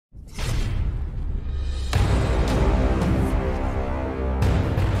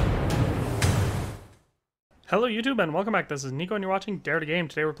Hello YouTube and welcome back. This is Nico and you're watching Dare to Game.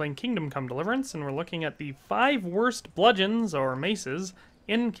 Today we're playing Kingdom Come Deliverance and we're looking at the 5 worst bludgeons or maces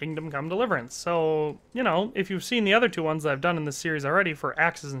in Kingdom Come Deliverance. So, you know, if you've seen the other two ones that I've done in this series already for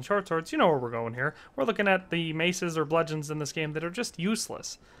axes and short swords, you know where we're going here. We're looking at the maces or bludgeons in this game that are just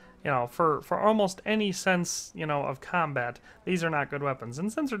useless. You know, for almost any sense, you know, of combat, these are not good weapons.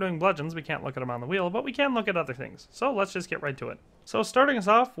 And since we're doing bludgeons, we can't look at them on the wheel, but we can look at other things. So let's just get right to it. So starting us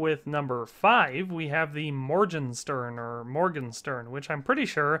off with number 5, we have the Morgenstern or Morgenstern, which I'm pretty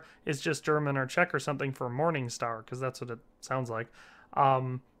sure is just German or Czech or something for Morning Star, because that's what it sounds like.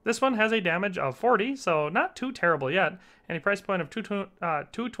 This one has a damage of 40, so not too terrible yet, and a price point of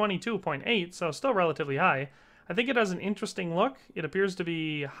 222.8, so still relatively high. I think it has an interesting look. It appears to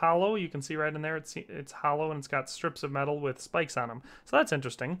be hollow. You can see right in there it's hollow and it's got strips of metal with spikes on them. So that's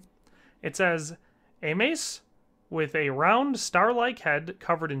interesting. It says, a mace with a round star-like head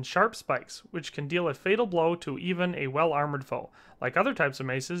covered in sharp spikes, which can deal a fatal blow to even a well-armored foe. Like other types of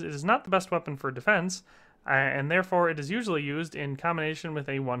maces, it is not the best weapon for defense, and therefore it is usually used in combination with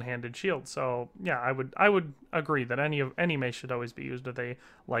a one-handed shield. So yeah, I would agree that any mace should always be used with a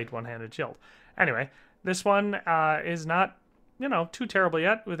light one-handed shield. Anyway, this one is not, you know, too terrible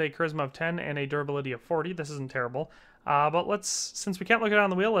yet, with a charisma of 10 and a durability of 40. This isn't terrible. But since we can't look at it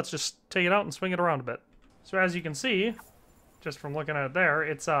on the wheel, let's just take it out and swing it around a bit. So as you can see, just from looking at it there,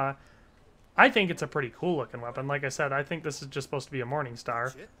 it's I think it's a pretty cool looking weapon. Like I said, I think this is just supposed to be a Morning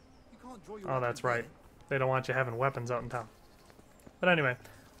Star. Oh, that's right. They don't want you having weapons out in town. But anyway,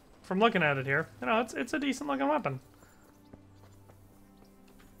 from looking at it here, you know, it's a decent looking weapon.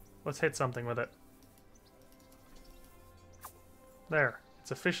 Let's hit something with it. There.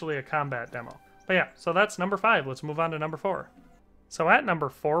 It's officially a combat demo. But yeah, so that's number 5. Let's move on to number 4. So at number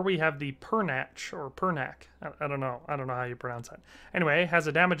 4, we have the Pernach, or Pernach. I don't know how you pronounce that. Anyway, it has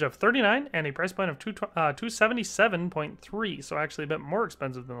a damage of 39 and a price point of 277.3, so actually a bit more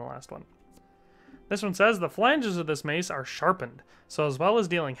expensive than the last one. This one says, the flanges of this mace are sharpened, so as well as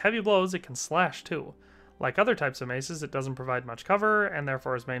dealing heavy blows, it can slash too. Like other types of maces, it doesn't provide much cover, and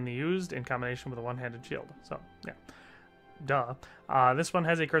therefore is mainly used in combination with a one-handed shield. So, yeah. Duh. This one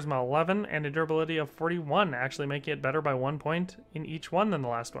has a charisma 11 and a durability of 41, actually making it better by 1 point in each one than the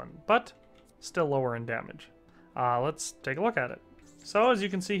last one, but still lower in damage. Let's take a look at it. So as you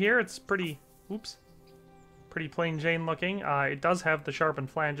can see here, it's pretty plain Jane looking. It does have the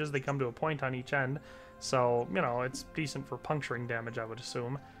sharpened flanges. They come to a point on each end, so, you know, it's decent for puncturing damage, I would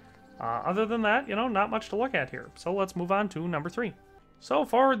assume. Other than that, you know, not much to look at here. So let's move on to number 3. So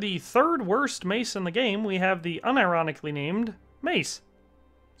for the 3rd worst mace in the game, we have the unironically named Mace.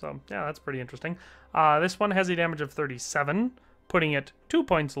 So yeah, that's pretty interesting. This one has a damage of 37, putting it 2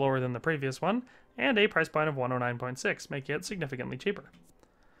 points lower than the previous one, and a price point of 109.6, making it significantly cheaper.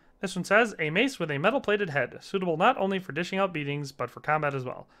 This one says, a mace with a metal-plated head, suitable not only for dishing out beatings, but for combat as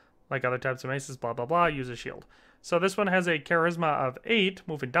well. Like other types of maces, blah blah blah, use a shield. So this one has a charisma of 8,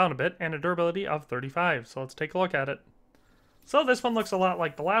 moving down a bit, and a durability of 35. So let's take a look at it. So this one looks a lot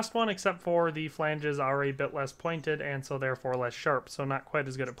like the last one, except for the flanges are a bit less pointed and so therefore less sharp, so not quite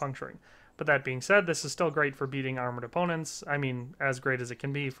as good at puncturing. But that being said, this is still great for beating armored opponents. I mean, as great as it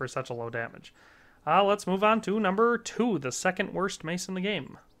can be for such a low damage. Let's move on to number 2, the 2nd worst mace in the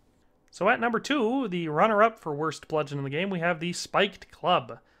game. So at number 2, the runner-up for worst bludgeon in the game, we have the Spiked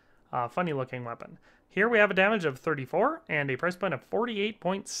Club. Funny looking weapon. Here we have a damage of 34 and a price point of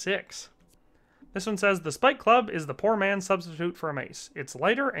 48.6. This one says, the Spike Club is the poor man's substitute for a mace. It's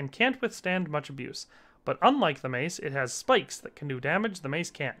lighter and can't withstand much abuse. But unlike the mace, it has spikes that can do damage the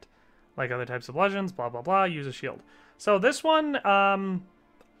mace can't. Like other types of bludgeons, blah blah blah, use a shield. So this one,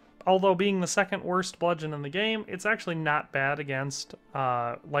 although being the 2nd worst bludgeon in the game, it's actually not bad against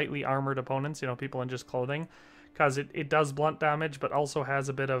lightly armored opponents, you know, people in just clothing. Because it does blunt damage, but also has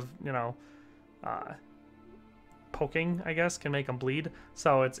a bit of, you know, poking, I guess, can make them bleed,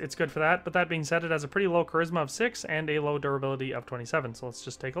 so it's good for that. But that being said, it has a pretty low charisma of 6 and a low durability of 27, so let's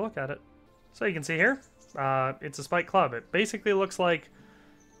just take a look at it. So you can see here, it's a Spike Club. It basically looks like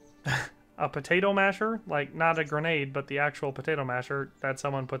a potato masher, like not a grenade, but the actual potato masher that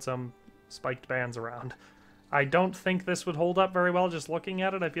someone put some spiked bands around. I don't think this would hold up very well just looking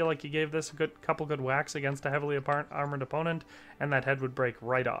at it. I feel like you gave this a couple good whacks against a heavily armored opponent, and that head would break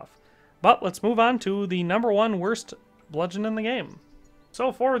right off. But let's move on to the number 1 worst bludgeon in the game.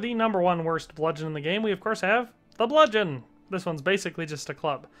 So for the number 1 worst bludgeon in the game, we of course have the Bludgeon. This one's basically just a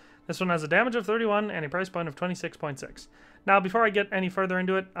club. This one has a damage of 31 and a price point of 26.6. Now before I get any further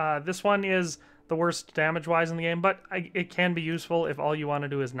into it, this one is the worst damage-wise in the game, but it can be useful if all you want to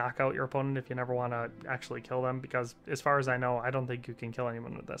do is knock out your opponent if you never want to actually kill them, because as far as I know, I don't think you can kill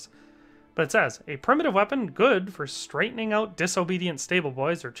anyone with this. But it says, a primitive weapon good for straightening out disobedient stable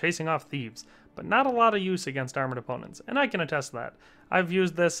boys or chasing off thieves, but not a lot of use against armored opponents. And I can attest to that. I've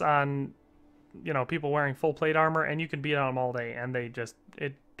used this on, you know, people wearing full plate armor, and you can beat on them all day, and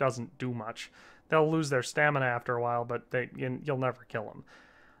it doesn't do much. They'll lose their stamina after a while, but you'll never kill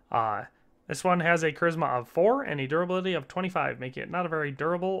them. This one has a charisma of 4 and a durability of 25, making it not a very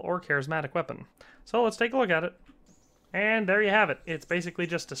durable or charismatic weapon. So let's take a look at it. And there you have it. It's basically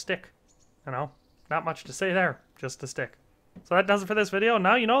just a stick. You know, not much to say there, just a stick. So that does it for this video.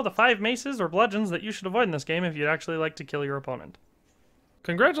 Now you know the 5 maces or bludgeons that you should avoid in this game if you'd actually like to kill your opponent.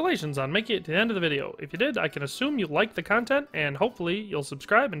 Congratulations on making it to the end of the video. If you did, I can assume you liked the content, and hopefully you'll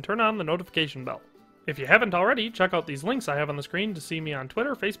subscribe and turn on the notification bell. If you haven't already, check out these links I have on the screen to see me on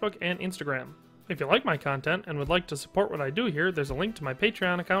Twitter, Facebook, and Instagram. If you like my content and would like to support what I do here, there's a link to my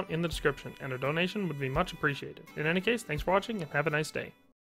Patreon account in the description, and a donation would be much appreciated. In any case, thanks for watching and have a nice day.